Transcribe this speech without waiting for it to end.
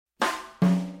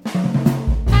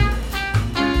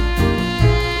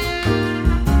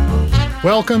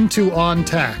Welcome to On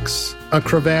Tax, a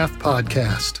Cravath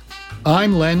podcast.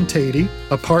 I'm Len Tatey,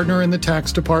 a partner in the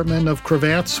tax department of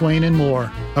Cravath, Swaine &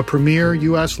 Moore, a premier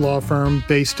U.S. law firm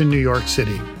based in New York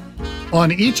City.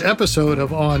 On each episode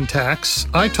of On Tax,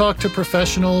 I talk to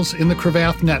professionals in the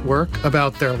Cravath network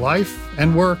about their life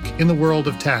and work in the world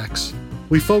of tax.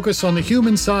 We focus on the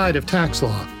human side of tax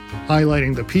law,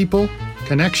 highlighting the people,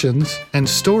 connections, and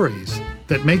stories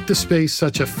that make the space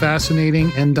such a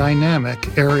fascinating and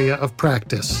dynamic area of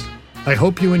practice. I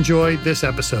hope you enjoyed this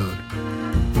episode.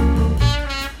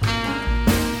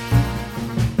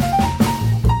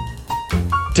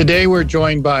 Today we're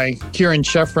joined by Kieran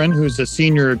Sheffrin, who's a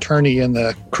senior attorney in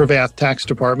the Cravath Tax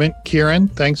Department. Kieran,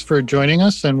 thanks for joining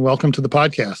us and welcome to the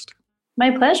podcast.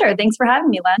 My pleasure. Thanks for having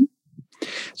me, Len.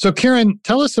 So Kieran,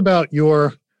 tell us about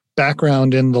your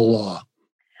background in the law.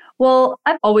 Well,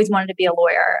 I've always wanted to be a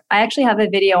lawyer. I actually have a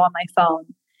video on my phone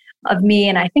of me,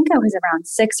 and I think I was around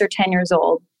 6 or 10 years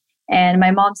old. And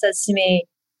my mom says to me,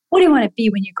 "What do you want to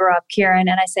be when you grow up, Kieran?"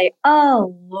 And I say, "A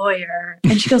lawyer."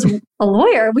 And she goes, "A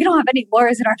lawyer? We don't have any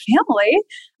lawyers in our family.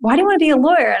 Why do you want to be a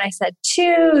lawyer?" And I said,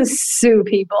 "To sue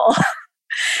people."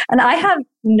 And I have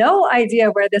no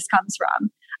idea where this comes from.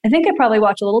 I think I probably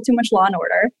watched a little too much Law and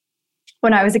Order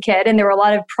when I was a kid, and there were a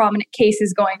lot of prominent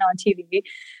cases going on TV.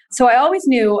 So I always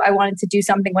knew I wanted to do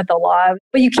something with the law,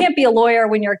 but you can't be a lawyer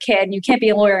when you're a kid and you can't be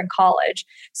a lawyer in college.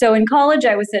 So in college,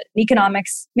 I was an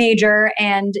economics major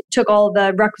and took all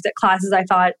the requisite classes I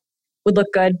thought would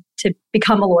look good to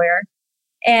become a lawyer.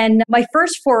 And my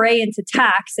first foray into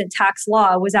tax and tax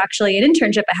law was actually an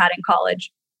internship I had in college.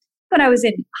 When I was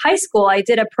in high school, I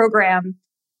did a program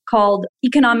called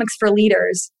Economics for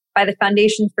Leaders by the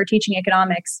Foundation for Teaching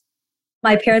Economics.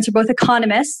 My parents are both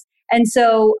economists. And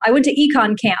so I went to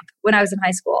econ camp when I was in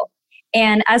high school.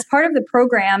 And as part of the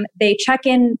program, they check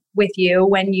in with you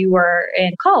when you were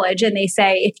in college and they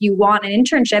say, if you want an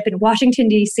internship in Washington,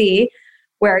 D.C.,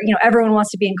 where everyone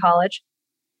wants to be in college,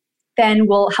 then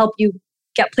we'll help you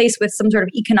get placed with some sort of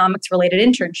economics related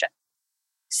internship.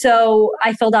 So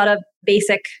I filled out a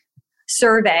basic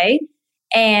survey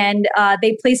and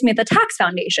they placed me at the Tax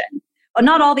Foundation.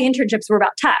 Not all the internships were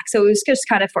about tax, so it was just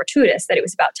kind of fortuitous that it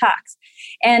was about tax.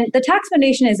 And the Tax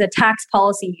Foundation is a tax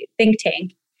policy think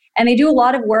tank, and they do a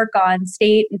lot of work on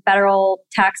state and federal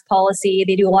tax policy.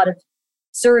 They do a lot of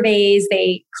surveys.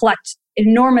 They collect an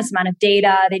enormous amount of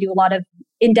data. They do a lot of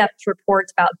in-depth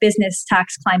reports about business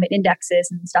tax climate indexes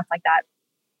and stuff like that.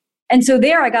 And so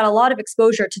there I got a lot of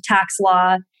exposure to tax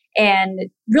law and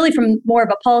really from more of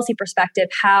a policy perspective,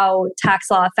 how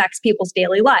tax law affects people's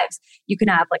daily lives. You can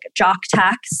have like a jock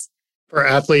tax. For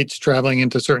athletes traveling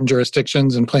into certain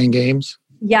jurisdictions and playing games?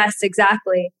 Yes,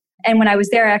 exactly. And when I was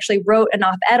there, I actually wrote an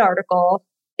op-ed article.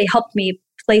 They helped me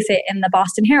place it in the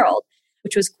Boston Herald,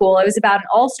 which was cool. It was about an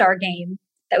all-star game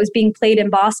that was being played in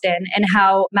Boston and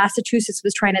how Massachusetts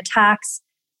was trying to tax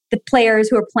the players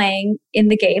who were playing in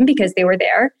the game because they were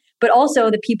there, but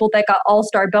also the people that got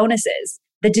all-star bonuses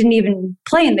that didn't even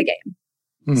play in the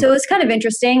game. So it's kind of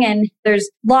interesting. And there's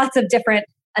lots of different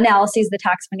analyses the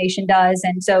Tax Foundation does.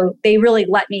 And so they really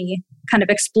let me kind of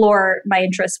explore my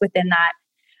interests within that.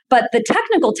 But the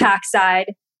technical tax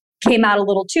side came out a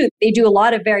little too. They do a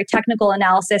lot of very technical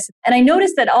analysis. And I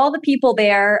noticed that all the people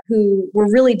there who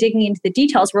were really digging into the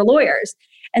details were lawyers.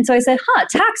 And so I said,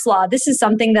 tax law, this is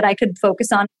something that I could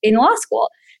focus on in law school.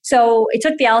 So I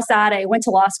took the LSAT, I went to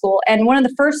law school. And one of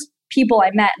the first people I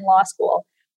met in law school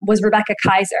was Rebecca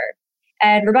Kaiser.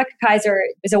 And Rebecca Kaiser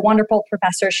is a wonderful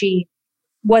professor. She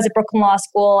was at Brooklyn Law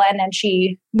School and then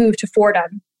she moved to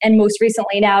Fordham. And most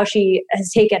recently now she has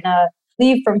taken a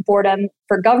leave from Fordham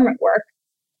for government work.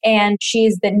 And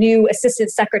she's the new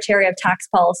Assistant Secretary of Tax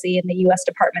Policy in the U.S.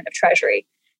 Department of Treasury.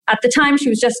 At the time, she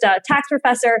was just a tax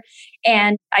professor.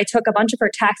 And I took a bunch of her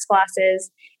tax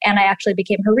classes and I actually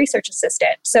became her research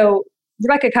assistant. So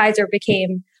Rebecca Kaiser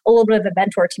became a little bit of a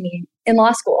mentor to me in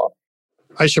law school.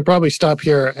 I should probably stop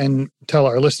here and tell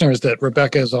our listeners that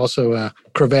Rebecca is also a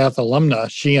Cravath alumna.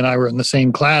 She and I were in the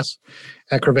same class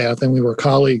at Cravath, and we were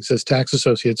colleagues as tax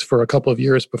associates for a couple of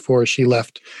years before she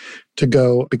left to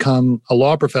go become a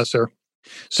law professor.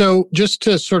 So just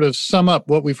to sort of sum up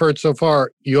what we've heard so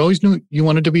far, you always knew you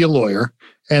wanted to be a lawyer.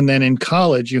 And then in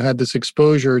college, you had this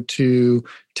exposure to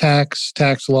tax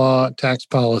law, tax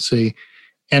policy.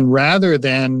 And rather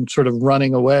than sort of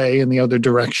running away in the other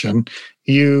direction,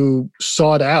 you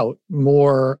sought out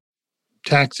more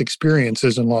tax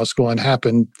experiences in law school and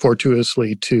happened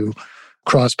fortuitously to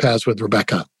cross paths with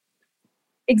Rebecca.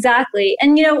 Exactly.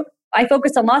 And, I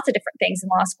focused on lots of different things in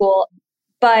law school,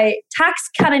 but tax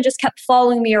kind of just kept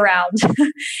following me around.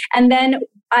 And then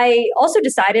I also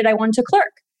decided I wanted to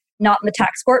clerk, not in the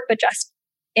tax court, but just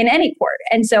in any court.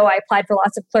 And so I applied for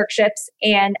lots of clerkships,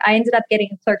 and I ended up getting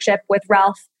a clerkship with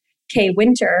Ralph K.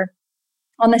 Winter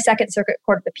on the Second Circuit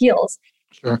Court of Appeals.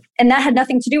 Sure. And that had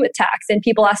nothing to do with tax. And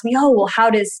people ask me, oh, well, how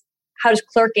does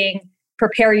clerking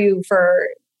prepare you for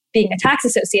being a tax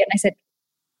associate? And I said,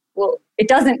 well, it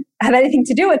doesn't have anything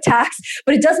to do with tax,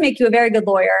 but it does make you a very good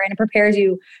lawyer, and it prepares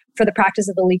you for the practice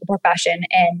of the legal profession.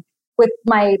 And with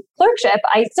my clerkship,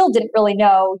 I still didn't really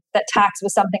know that tax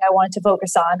was something I wanted to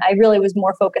focus on. I really was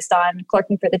more focused on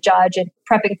clerking for the judge and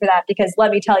prepping for that, because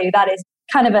let me tell you, that is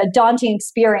kind of a daunting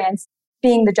experience,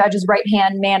 being the judge's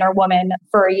right-hand man or woman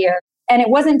for a year. And it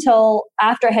wasn't until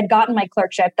after I had gotten my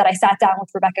clerkship that I sat down with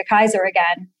Rebecca Kaiser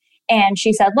again. And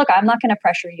she said, look, I'm not going to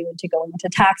pressure you into going into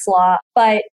tax law,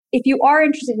 but if you are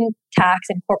interested in tax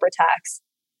and corporate tax,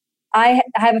 I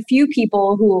have a few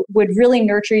people who would really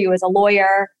nurture you as a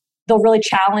lawyer. They'll really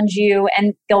challenge you,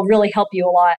 and they'll really help you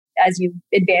a lot as you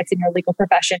advance in your legal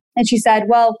profession. And she said,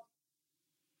 well,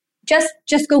 just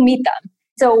go meet them.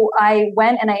 So I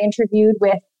went and I interviewed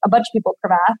with a bunch of people at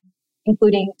Cravath,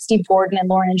 including Steve Gordon and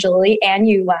Lauren Angelilli and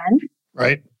you, Len.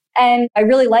 Right. And I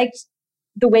really liked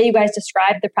the way you guys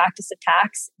described the practice of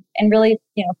tax, and really,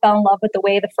 fell in love with the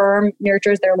way the firm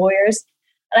nurtures their lawyers.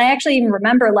 And I actually even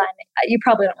remember, Len, you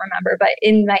probably don't remember, but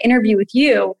in my interview with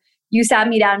you, you sat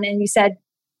me down and you said,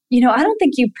 I don't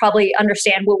think you probably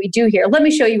understand what we do here. Let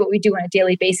me show you what we do on a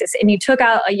daily basis. And you took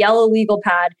out a yellow legal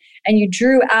pad and you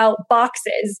drew out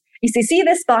boxes. You say, see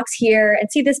this box here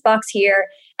and see this box here.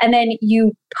 And then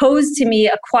you posed to me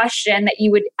a question that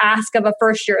you would ask of a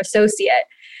first-year associate.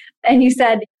 And you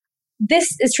said,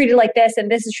 this is treated like this and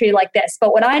this is treated like this.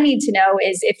 But what I need to know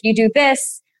is if you do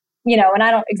this, and I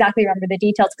don't exactly remember the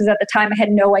details because at the time I had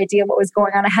no idea what was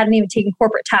going on. I hadn't even taken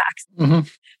corporate tax. Mm-hmm.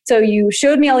 So you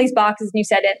showed me all these boxes and you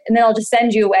said it, and then I'll just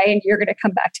send you away and you're going to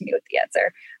come back to me with the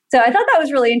answer. So I thought that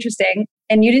was really interesting,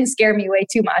 and you didn't scare me away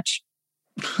too much.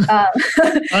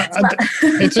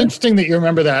 It's interesting that you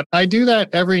remember that. I do that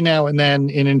every now and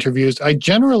then in interviews. I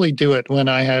generally do it when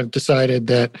I have decided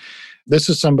that this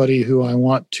is somebody who I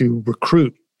want to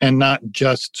recruit and not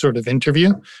just sort of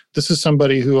interview. This is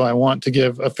somebody who I want to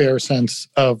give a fair sense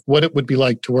of what it would be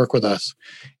like to work with us.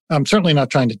 I'm certainly not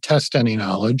trying to test any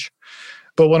knowledge,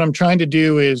 but what I'm trying to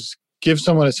do is give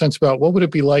someone a sense about what would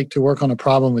it be like to work on a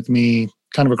problem with me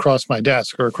kind of across my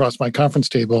desk or across my conference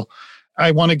table.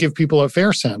 I want to give people a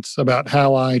fair sense about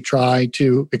how I try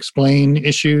to explain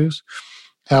issues,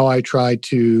 how I try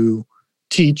to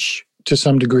teach to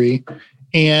some degree,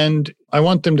 and I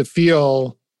want them to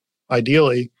feel,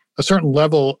 ideally, a certain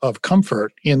level of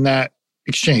comfort in that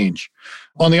exchange.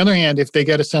 On the other hand, if they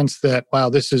get a sense that, wow,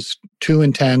 this is too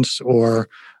intense or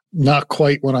not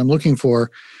quite what I'm looking for,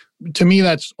 to me,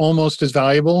 that's almost as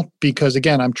valuable because,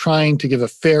 again, I'm trying to give a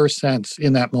fair sense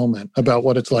in that moment about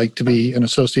what it's like to be an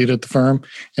associate at the firm.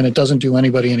 And it doesn't do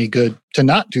anybody any good to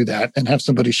not do that and have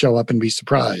somebody show up and be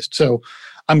surprised. So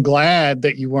I'm glad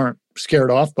that you weren't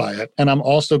scared off by it. And I'm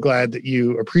also glad that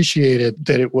you appreciated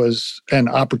that it was an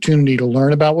opportunity to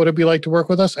learn about what it'd be like to work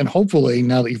with us. And hopefully,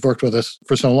 now that you've worked with us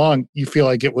for so long, you feel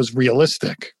like it was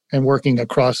realistic. And working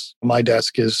across my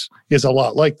desk is a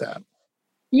lot like that.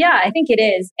 Yeah, I think it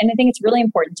is. And I think it's really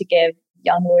important to give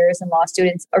young lawyers and law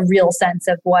students a real sense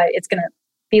of what it's going to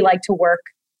be like to work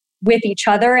with each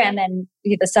other and then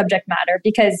the subject matter,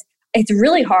 because it's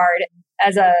really hard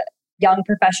as a young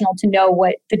professional to know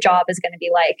what the job is going to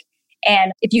be like.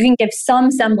 And if you can give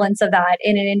some semblance of that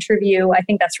in an interview, I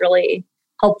think that's really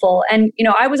helpful. And,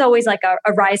 I was always like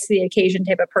a rise to the occasion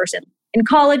type of person. In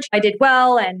college, I did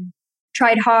well and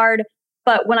tried hard.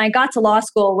 But when I got to law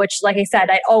school, which, like I said,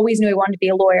 I always knew I wanted to be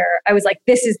a lawyer, I was like,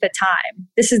 this is the time.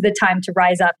 This is the time to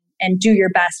rise up and do your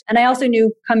best. And I also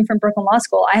knew, coming from Brooklyn Law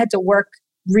School, I had to work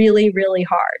really, really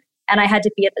hard. And I had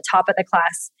to be at the top of the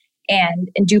class and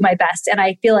do my best. And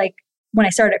I feel like when I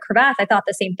started at Cravath, I thought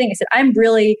the same thing. I said, I'm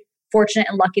really fortunate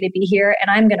and lucky to be here, and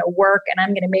I'm going to work and I'm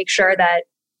going to make sure that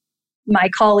my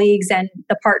colleagues and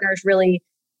the partners really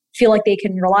feel like they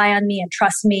can rely on me and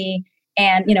trust me,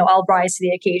 and I'll rise to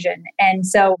the occasion. And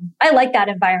so I like that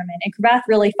environment, and Cravath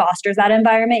really fosters that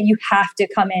environment. You have to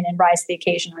come in and rise to the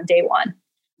occasion on day one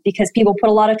because people put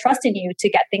a lot of trust in you to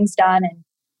get things done and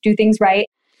do things right.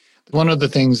 One of the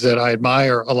things that I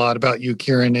admire a lot about you,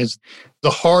 Kieran, is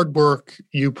the hard work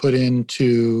you put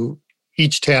into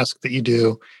each task that you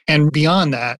do. And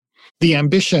beyond that, the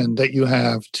ambition that you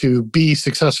have to be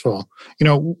successful.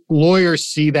 Lawyers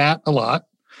see that a lot.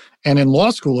 And in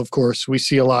law school, of course, we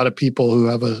see a lot of people who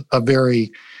have a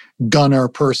very gunner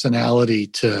personality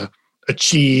to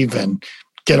achieve and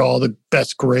get all the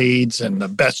best grades and the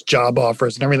best job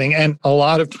offers and everything. And a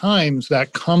lot of times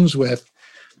that comes with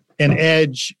an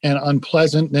edge and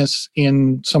unpleasantness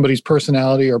in somebody's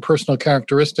personality or personal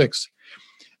characteristics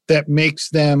that makes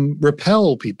them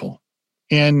repel people.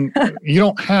 And you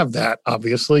don't have that,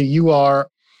 obviously. You are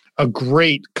a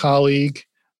great colleague.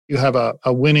 You have a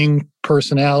winning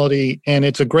personality. And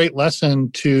it's a great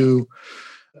lesson to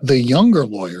the younger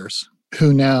lawyers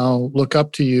who now look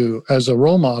up to you as a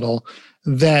role model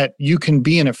that you can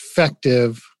be an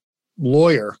effective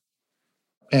lawyer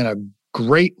and a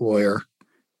great lawyer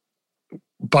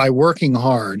by working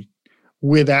hard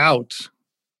without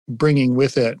bringing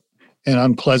with it an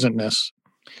unpleasantness.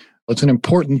 It's an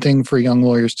important thing for young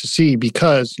lawyers to see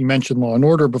because you mentioned Law and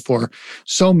Order before.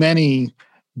 So many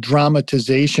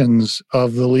dramatizations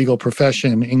of the legal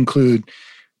profession include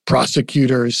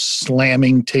prosecutors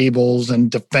slamming tables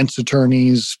and defense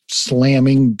attorneys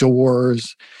slamming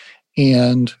doors.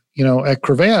 And, at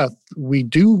Cravath, we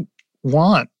do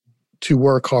want to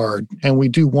work hard and we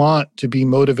do want to be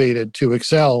motivated to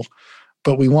excel,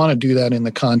 but we want to do that in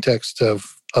the context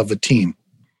of a team.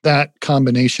 That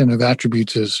combination of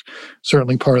attributes is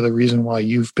certainly part of the reason why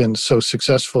you've been so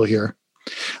successful here.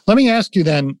 Let me ask you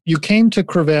then, you came to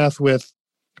Cravath with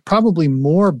probably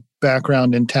more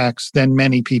background in tax than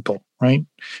many people, right?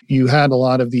 You had a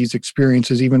lot of these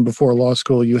experiences even before law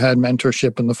school. You had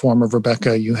mentorship in the form of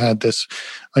Rebecca. You had this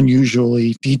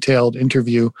unusually detailed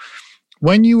interview.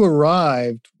 When you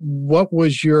arrived, what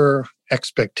was your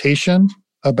expectation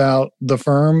about the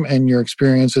firm and your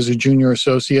experience as a junior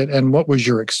associate? And what was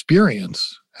your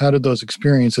experience? How did those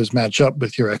experiences match up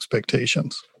with your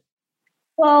expectations?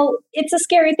 Well, it's a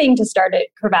scary thing to start at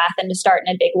Cravath and to start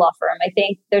in a big law firm. I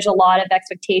think there's a lot of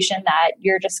expectation that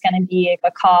you're just going to be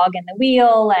a cog in the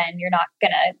wheel and you're not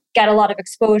going to get a lot of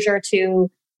exposure to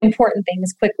important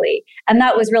things quickly. And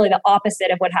that was really the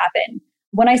opposite of what happened.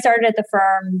 When I started at the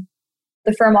firm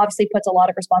obviously puts a lot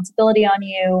of responsibility on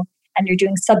you and you're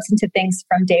doing substantive things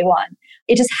from day one.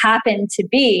 It just happened to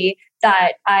be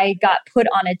that I got put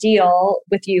on a deal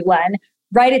with you, Len,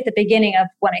 right at the beginning of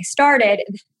when I started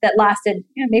that lasted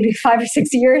maybe 5 or 6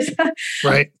 years.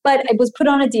 Right. But I was put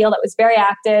on a deal that was very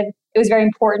active. It was very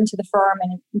important to the firm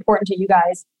and important to you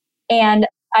guys. And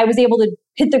I was able to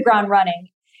hit the ground running.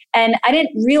 And I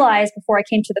didn't realize before I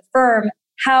came to the firm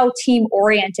how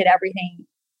team-oriented everything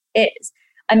is.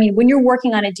 I mean, when you're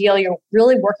working on a deal, you're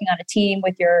really working on a team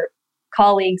with your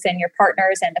colleagues and your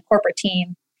partners and the corporate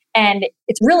team. And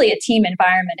it's really a team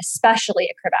environment, especially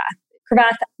at Cravath.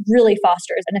 Cravath really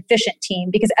fosters an efficient team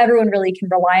because everyone really can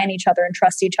rely on each other and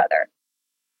trust each other.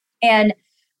 And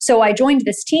so I joined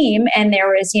this team and there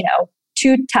was,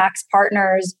 2 tax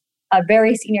partners, a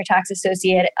very senior tax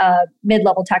associate, a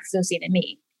mid-level tax associate, and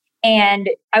me. And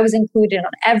I was included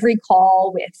on every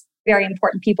call with very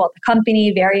important people at the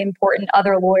company, very important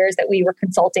other lawyers that we were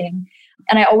consulting.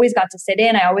 And I always got to sit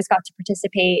in, I always got to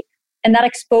participate. And that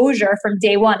exposure from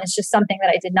day one is just something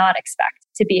that I did not expect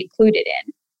to be included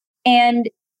in. And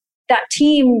that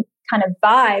team kind of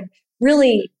vibe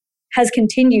really has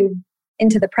continued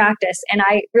into the practice. And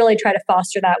I really try to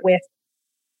foster that with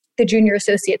the junior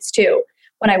associates too,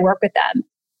 when I work with them.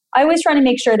 I always try to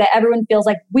make sure that everyone feels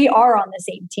like we are on the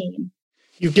same team.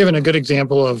 You've given a good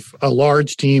example of a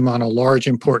large team on a large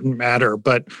important matter,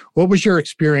 but what was your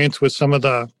experience with some of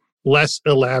the less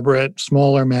elaborate,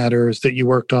 smaller matters that you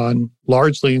worked on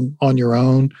largely on your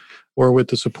own or with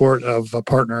the support of a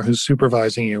partner who's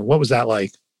supervising you? What was that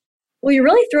like? Well, you're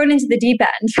really thrown into the deep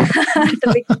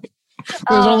end.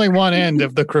 There's only one end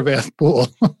of the Cravath pool.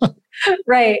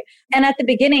 Right. And at the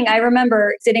beginning, I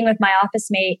remember sitting with my office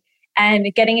mate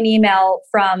and getting an email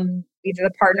from either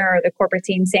the partner or the corporate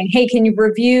team saying, hey, can you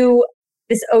review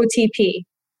this OTP?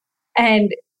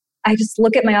 And I just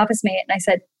look at my office mate and I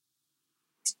said,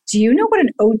 do you know what an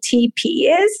OTP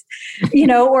is?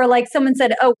 Or like someone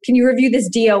said, oh, can you review this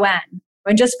DON?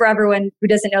 And just for everyone who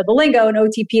doesn't know the lingo, an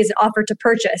OTP is an offer to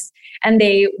purchase. And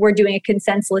they were doing a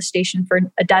consent solicitation for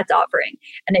a debt offering.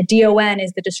 And a DON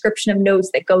is the description of notes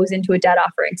that goes into a debt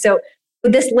offering. So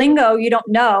with this lingo, you don't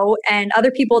know. And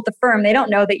other people at the firm, they don't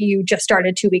know that you just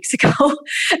started 2 weeks ago.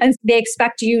 And they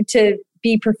expect you to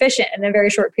be proficient in a very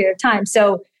short period of time.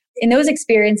 So in those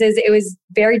experiences, it was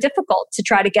very difficult to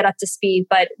try to get up to speed.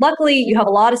 But luckily, you have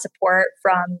a lot of support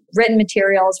from written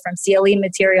materials, from CLE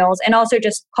materials, and also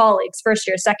just colleagues, first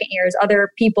year, second years, other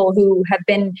people who have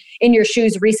been in your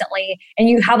shoes recently, and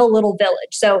you have a little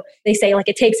village. So they say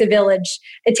it takes a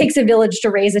village to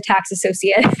raise a tax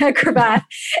associate at Cravath.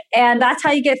 And that's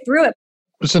how you get through it.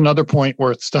 It's another point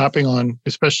worth stopping on,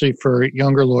 especially for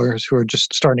younger lawyers who are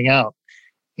just starting out.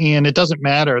 And it doesn't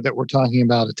matter that we're talking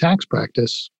about a tax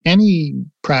practice. Any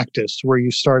practice where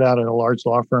you start out at a large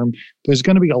law firm, there's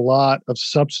going to be a lot of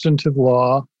substantive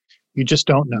law You just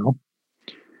don't know.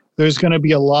 There's going to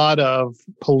be a lot of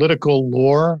political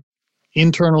lore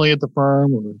internally at the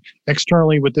firm or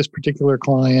externally with this particular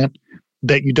client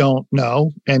that you don't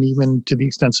know. And even to the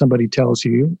extent somebody tells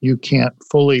you, you can't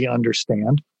fully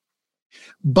understand.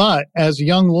 But as a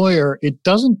young lawyer, it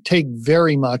doesn't take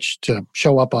very much to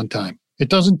show up on time. It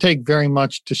doesn't take very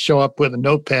much to show up with a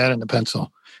notepad and a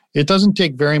pencil. It doesn't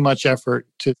take very much effort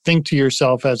to think to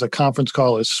yourself as a conference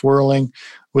call is swirling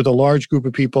with a large group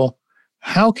of people,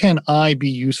 how can I be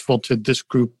useful to this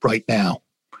group right now?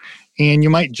 And you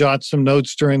might jot some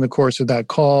notes during the course of that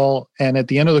call. And at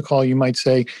the end of the call, you might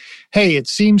say, hey, it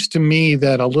seems to me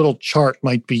that a little chart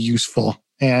might be useful.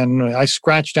 And I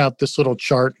scratched out this little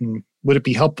chart, and would it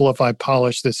be helpful if I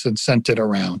polished this and sent it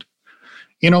around?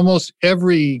 In almost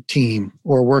every team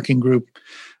or working group,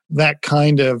 that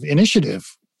kind of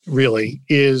initiative really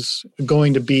is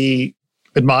going to be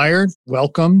admired,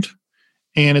 welcomed,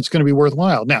 and it's going to be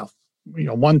worthwhile. Now,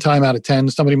 one time out of 10,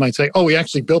 somebody might say, oh, we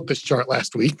actually built this chart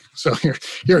last week. So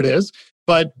here it is.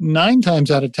 But 9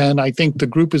 times out of 10, I think the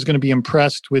group is going to be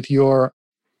impressed with your,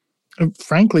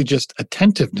 frankly, just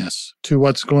attentiveness to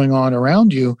what's going on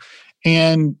around you.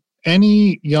 And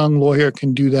any young lawyer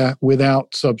can do that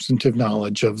without substantive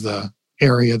knowledge of the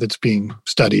area that's being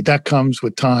studied. That comes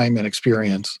with time and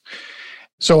experience.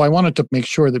 So I wanted to make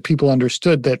sure that people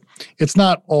understood that it's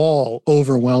not all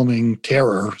overwhelming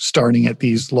terror starting at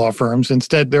these law firms.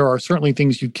 Instead, there are certainly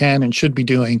things you can and should be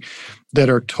doing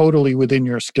that are totally within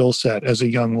your skill set as a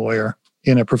young lawyer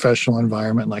in a professional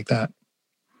environment like that.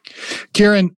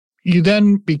 Kieran, you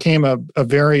then became a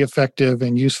very effective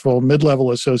and useful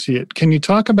mid-level associate. Can you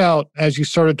talk about, as you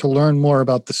started to learn more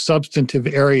about the substantive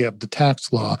area of the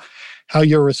tax law, how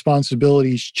your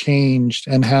responsibilities changed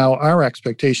and how our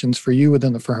expectations for you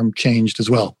within the firm changed as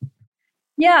well?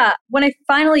 Yeah, when I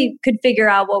finally could figure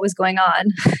out what was going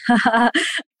on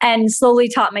and slowly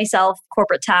taught myself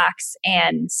corporate tax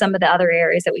and some of the other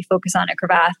areas that we focus on at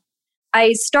Cravath,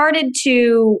 I started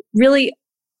to really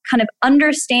kind of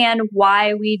understand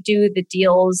why we do the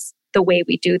deals the way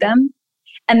we do them.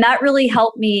 And that really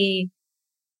helped me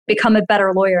become a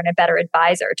better lawyer and a better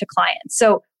advisor to clients.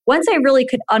 So once I really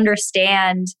could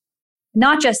understand,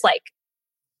 not just like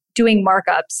doing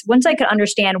markups, once I could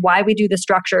understand why we do the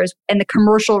structures and the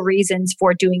commercial reasons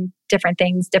for doing different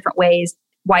things different ways,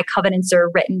 why covenants are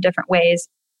written different ways,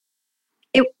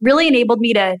 it really enabled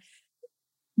me to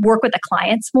work with the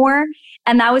clients more.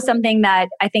 And that was something that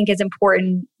I think is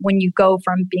important when you go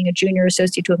from being a junior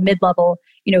associate to a mid-level.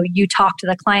 You talk to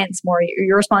the clients more.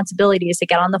 Your responsibility is to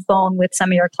get on the phone with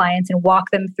some of your clients and walk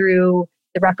them through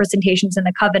the representations and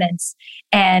the covenants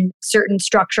and certain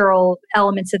structural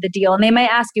elements of the deal. And they might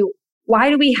ask you, why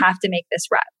do we have to make this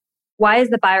rep? Why is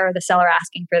the buyer or the seller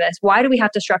asking for this? Why do we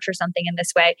have to structure something in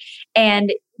this way?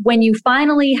 And when you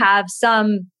finally have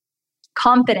some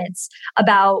confidence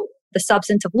about the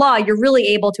substantive law, you're really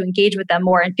able to engage with them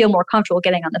more and feel more comfortable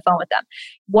getting on the phone with them.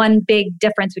 One big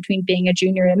difference between being a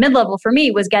junior and mid-level for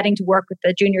me was getting to work with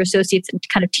the junior associates and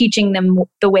kind of teaching them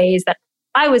the ways that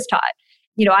I was taught.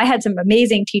 I had some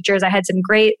amazing teachers. I had some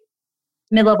great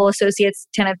mid-level associates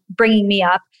kind of bringing me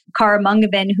up. Cara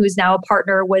Mungavin, who's now a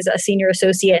partner, was a senior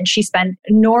associate, and she spent an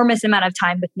enormous amount of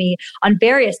time with me on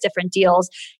various different deals,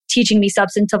 teaching me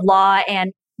substantive law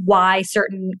and why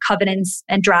certain covenants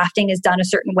and drafting is done a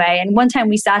certain way. And one time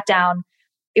we sat down,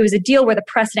 it was a deal where the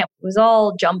precedent was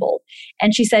all jumbled.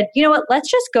 And she said, you know what, let's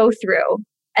just go through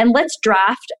and let's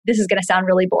draft. This is going to sound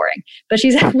really boring, but she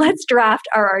said, let's draft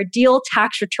our deal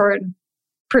tax return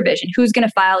provision. Who's going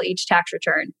to file each tax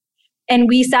return? And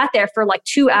we sat there for like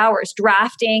 2 hours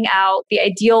drafting out the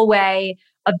ideal way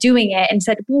of doing it and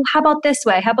said, well, how about this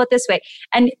way? How about this way?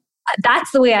 And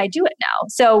that's the way I do it now.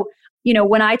 So,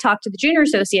 when I talk to the junior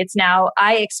associates now,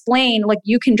 I explain, like,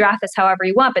 you can draft this however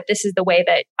you want, but this is the way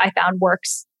that I found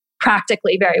works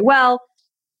practically very well.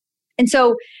 And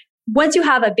so once you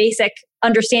have a basic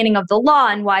understanding of the law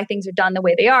and why things are done the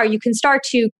way they are, you can start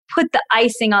to put the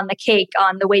icing on the cake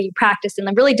on the way you practice and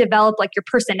then really develop like your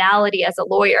personality as a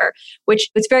lawyer,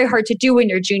 which is very hard to do when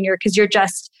you're junior because you're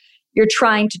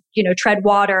trying to, tread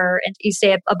water and you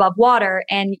stay above water,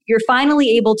 and you're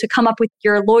finally able to come up with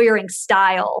your lawyering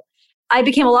style. I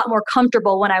became a lot more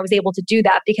comfortable when I was able to do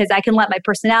that because I can let my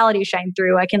personality shine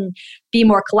through. I can be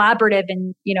more collaborative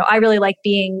and, I really like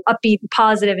being upbeat and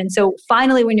positive. And so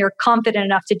finally, when you're confident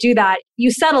enough to do that,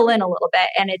 you settle in a little bit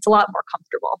and it's a lot more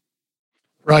comfortable.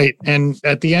 Right. And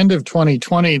at the end of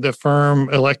 2020, the firm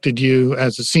elected you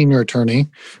as a senior attorney,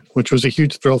 which was a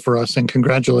huge thrill for us. And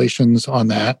congratulations on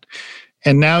that.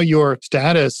 And now your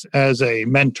status as a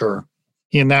mentor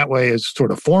in that way is sort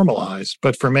of formalized,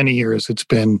 but for many years it's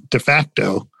been de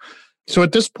facto. So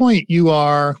at this point, you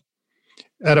are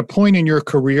at a point in your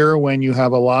career when you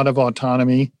have a lot of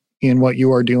autonomy in what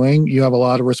you are doing. You have a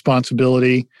lot of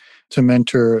responsibility to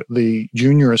mentor the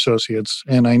junior associates.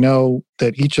 And I know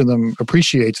that each of them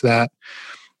appreciates that.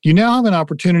 You now have an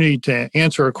opportunity to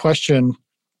answer a question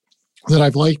that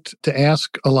I've liked to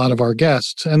ask a lot of our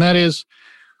guests. And that is,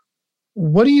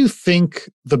 what do you think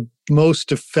the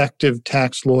most effective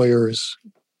tax lawyers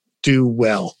do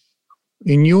well?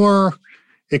 In your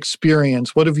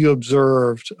experience, what have you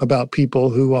observed about people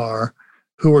who are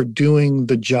doing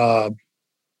the job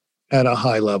at a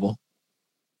high level?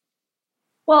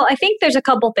 Well, I think there's a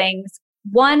couple things.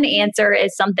 One answer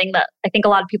is something that I think a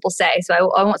lot of people say,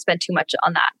 so I won't spend too much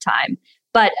on that time.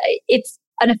 But it's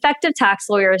an effective tax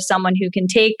lawyer is someone who can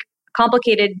take a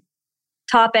complicated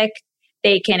topic,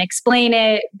 they can explain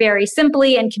it very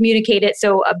simply and communicate it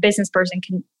so a business person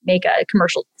can make a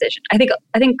commercial decision. I think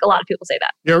a lot of people say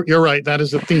that. You're right. That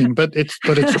is a theme, but it's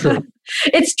true.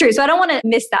 It's true. So I don't want to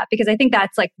miss that because I think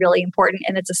that's like really important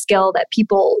and it's a skill that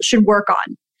people should work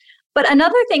on. But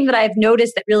another thing that I've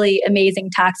noticed that really amazing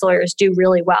tax lawyers do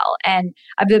really well, and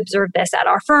I've observed this at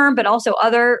our firm, but also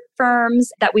other firms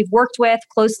that we've worked with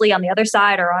closely on the other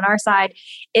side or on our side,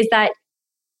 is that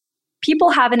people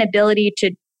have an ability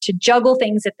to juggle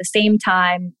things at the same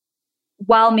time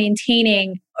while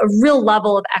maintaining a real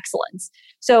level of excellence.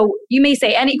 So you may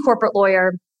say any corporate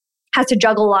lawyer has to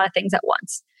juggle a lot of things at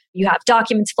once. You have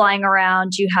documents flying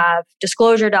around, you have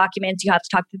disclosure documents, you have to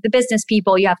talk to the business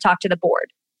people, you have to talk to the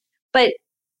board. But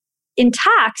in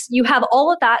tax, you have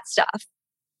all of that stuff.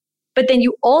 But then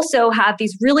you also have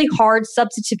these really hard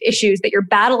substantive issues that you're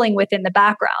battling with in the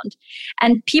background.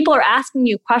 And people are asking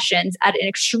you questions at an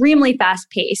extremely fast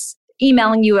pace,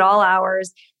 emailing you at all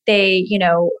hours. They,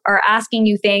 are asking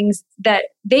you things that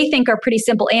they think are pretty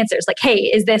simple answers. Like, hey,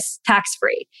 is this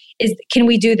tax-free? Can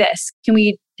we do this? Can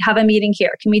we have a meeting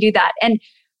here? Can we do that? And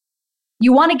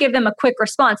you want to give them a quick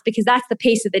response because that's the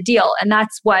pace of the deal and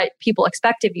that's what people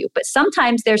expect of you. But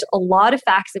sometimes there's a lot of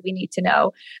facts that we need to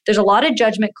know. There's a lot of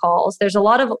judgment calls. There's a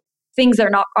lot of things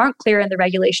that aren't clear in the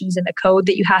regulations in the code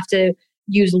that you have to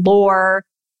use lore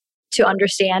to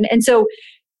understand. And so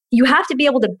you have to be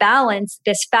able to balance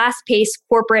this fast-paced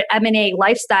corporate M&A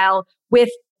lifestyle with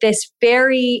this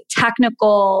very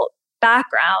technical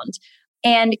background.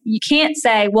 And you can't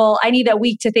say, well, I need a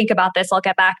week to think about this. I'll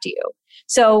get back to you.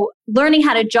 So learning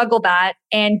how to juggle that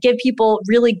and give people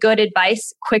really good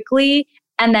advice quickly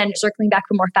and then circling back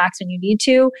for more facts when you need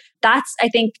to, that's, I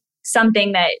think,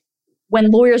 something that when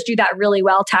lawyers do that really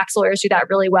well, tax lawyers do that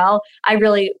really well, I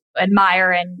really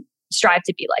admire and strive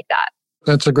to be like that.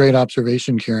 That's a great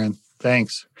observation, Kieran.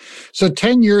 Thanks. So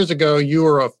 10 years ago, you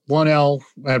were a 1L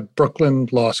at Brooklyn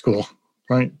Law School,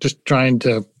 right? Just trying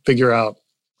to figure out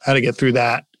how to get through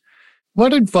that.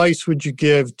 What advice would you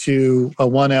give to a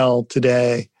 1L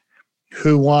today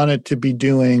who wanted to be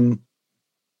doing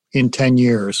in 10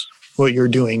 years what you're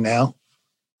doing now?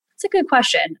 That's a good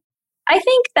question. I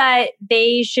think that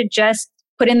they should just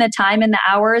put in the time and the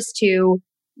hours to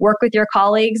work with your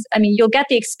colleagues. I mean, you'll get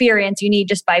the experience you need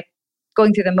just by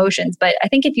going through the motions. But I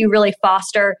think if you really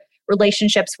foster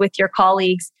relationships with your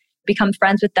colleagues, become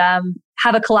friends with them,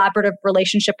 have a collaborative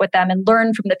relationship with them, and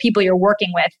learn from the people you're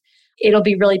working with, it'll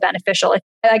be really beneficial.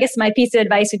 I guess my piece of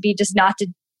advice would be just not to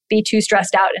be too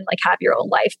stressed out and have your own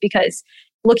life. Because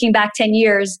looking back 10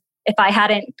 years, if I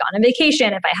hadn't gone on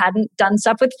vacation, if I hadn't done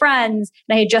stuff with friends,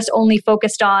 and I had just only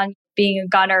focused on being a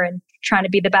gunner and trying to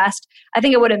be the best, I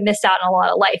think I would have missed out on a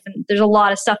lot of life. And there's a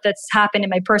lot of stuff that's happened in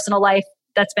my personal life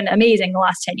that's been amazing the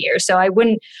last 10 years. So I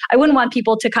wouldn't want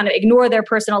people to kind of ignore their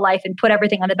personal life and put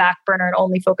everything on the back burner and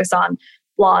only focus on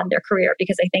law in their career,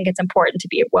 because I think it's important to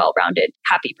be a well-rounded,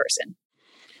 happy person.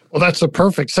 Well, that's a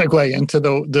perfect segue into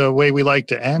the way we like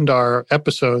to end our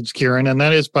episodes, Kieran, and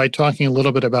that is by talking a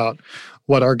little bit about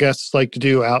what our guests like to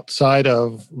do outside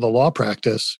of the law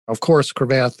practice. Of course,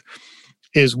 Cravath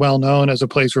is well known as a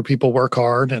place where people work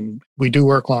hard, and we do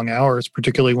work long hours,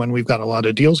 particularly when we've got a lot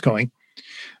of deals going.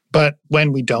 But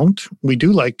when we don't, we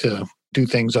do like to do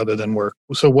things other than work.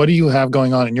 So what do you have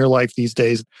going on in your life these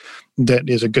days that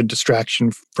is a good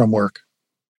distraction from work?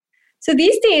 So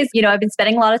these days, I've been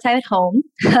spending a lot of time at home,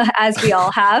 as we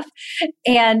all have,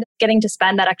 and getting to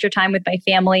spend that extra time with my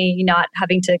family, not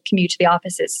having to commute to the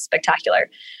office is spectacular.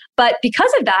 But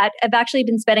because of that, I've actually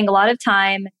been spending a lot of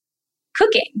time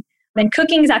cooking. And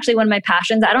cooking is actually one of my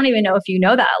passions. I don't even know if you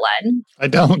know that, Len. I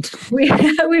don't. We've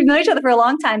known each other for a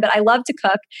long time, but I love to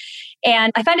cook.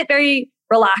 And I find it very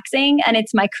relaxing, and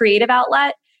it's my creative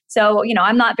outlet. So,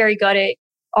 I'm not very good at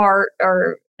art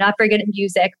or not very good at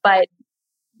music, but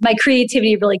my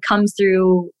creativity really comes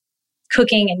through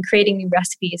cooking and creating new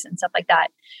recipes and stuff like that.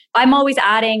 I'm always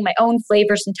adding my own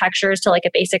flavors and textures to like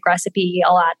a basic recipe.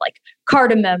 I'll add like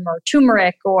cardamom or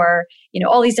turmeric or,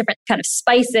 all these different kind of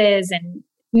spices and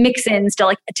mix-ins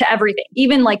to everything.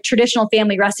 Even like traditional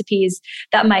family recipes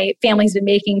that my family's been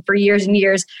making for years and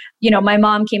years. My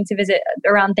mom came to visit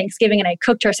around Thanksgiving and I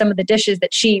cooked her some of the dishes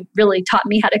that she really taught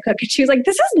me how to cook. And she was like,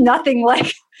 this is nothing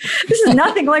like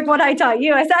what I taught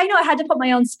you. I said, I know, I had to put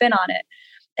my own spin on it.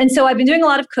 And so I've been doing a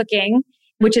lot of cooking,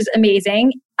 which is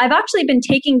amazing. I've actually been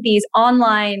taking these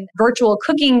online virtual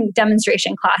cooking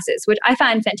demonstration classes, which I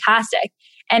find fantastic.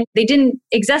 And they didn't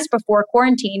exist before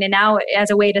quarantine. And now as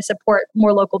a way to support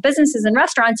more local businesses and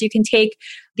restaurants, you can take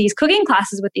these cooking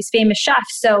classes with these famous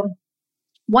chefs. So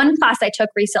one class I took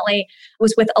recently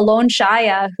was with Alon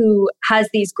Shaya, who has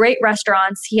these great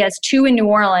restaurants. He has 2 in New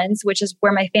Orleans, which is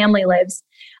where my family lives.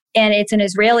 And it's an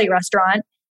Israeli restaurant.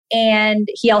 And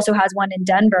he also has one in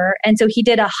Denver. And so he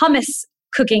did a hummus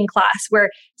cooking class where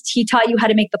he taught you how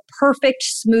to make the perfect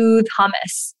smooth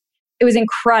hummus. It was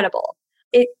incredible.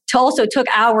 It also took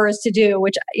hours to do,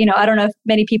 which, I don't know if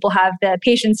many people have the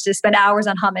patience to spend hours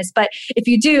on hummus, but if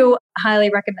you do, I highly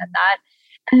recommend that.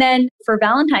 And then for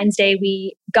Valentine's Day,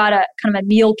 we got a kind of a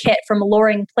meal kit from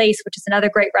Loring Place, which is another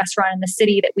great restaurant in the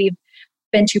city that we've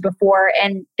been to before.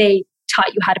 And they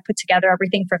taught you how to put together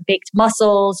everything from baked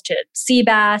mussels to sea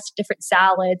bass, different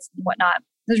salads and whatnot.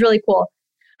 It was really cool.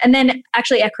 And then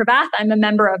actually at Cravath, I'm a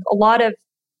member of a lot of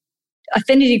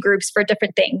affinity groups for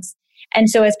different things. And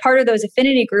so as part of those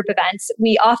affinity group events,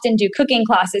 we often do cooking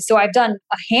classes. So I've done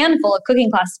a handful of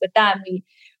cooking classes with them. We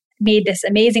made this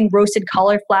amazing roasted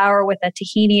cauliflower with a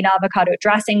tahini and avocado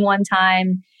dressing one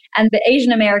time. And the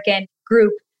Asian American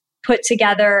group put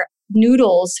together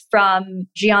noodles from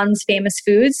Xi'an's famous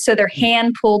foods. So they're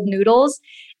hand-pulled noodles.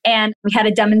 And we had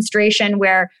a demonstration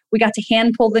where we got to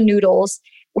hand-pull the noodles,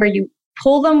 where you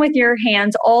pull them with your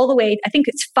hands all the way, I think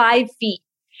it's 5 feet.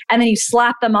 And then you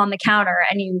slap them on the counter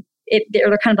and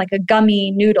they're kind of like a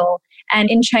gummy noodle. And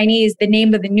in Chinese, the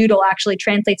name of the noodle actually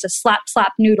translates to slap,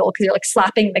 slap noodle because you're like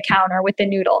slapping the counter with the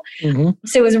noodle. Mm-hmm.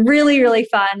 So it was really, really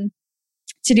fun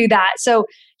to do that. So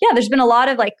yeah, there's been a lot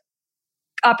of like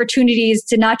opportunities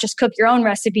to not just cook your own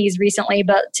recipes recently,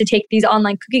 but to take these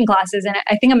online cooking classes. And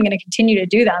I think I'm going to continue to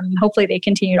do them. Hopefully they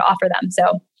continue to offer them.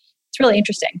 So it's really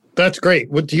interesting. That's great.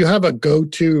 Do you have a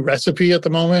go-to recipe at the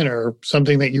moment or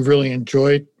something that you've really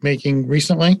enjoyed making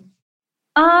recently?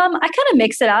 I kind of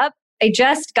mix it up. I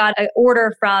just got an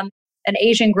order from an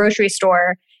Asian grocery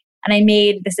store and I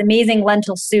made this amazing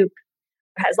lentil soup.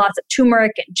 It has lots of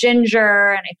turmeric and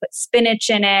ginger and I put spinach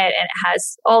in it and it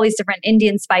has all these different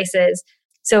Indian spices.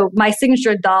 So my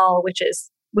signature dal, which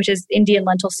is Indian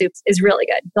lentil soup, is really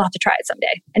good. You'll have to try it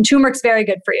someday. And turmeric's very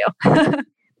good for you.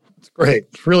 It's great.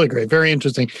 It's really great. Very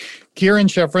interesting. Kieran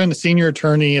Shevrin, a senior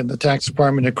attorney in the tax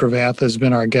department at Cravath, has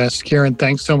been our guest. Kieran,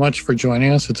 thanks so much for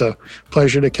joining us. It's a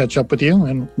pleasure to catch up with you,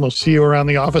 and we'll see you around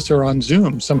the office or on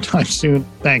Zoom sometime soon.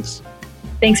 Thanks.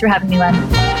 Thanks for having me, Len.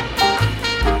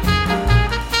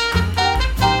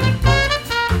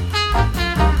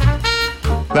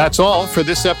 That's all for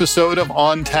this episode of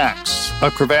On Tax,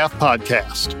 a Cravath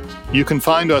podcast. You can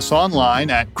find us online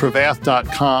at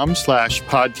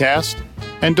cravath.com/podcast.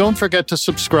 And don't forget to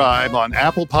subscribe on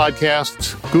Apple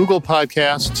Podcasts, Google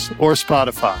Podcasts, or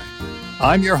Spotify.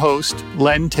 I'm your host,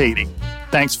 Len Teti.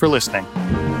 Thanks for listening.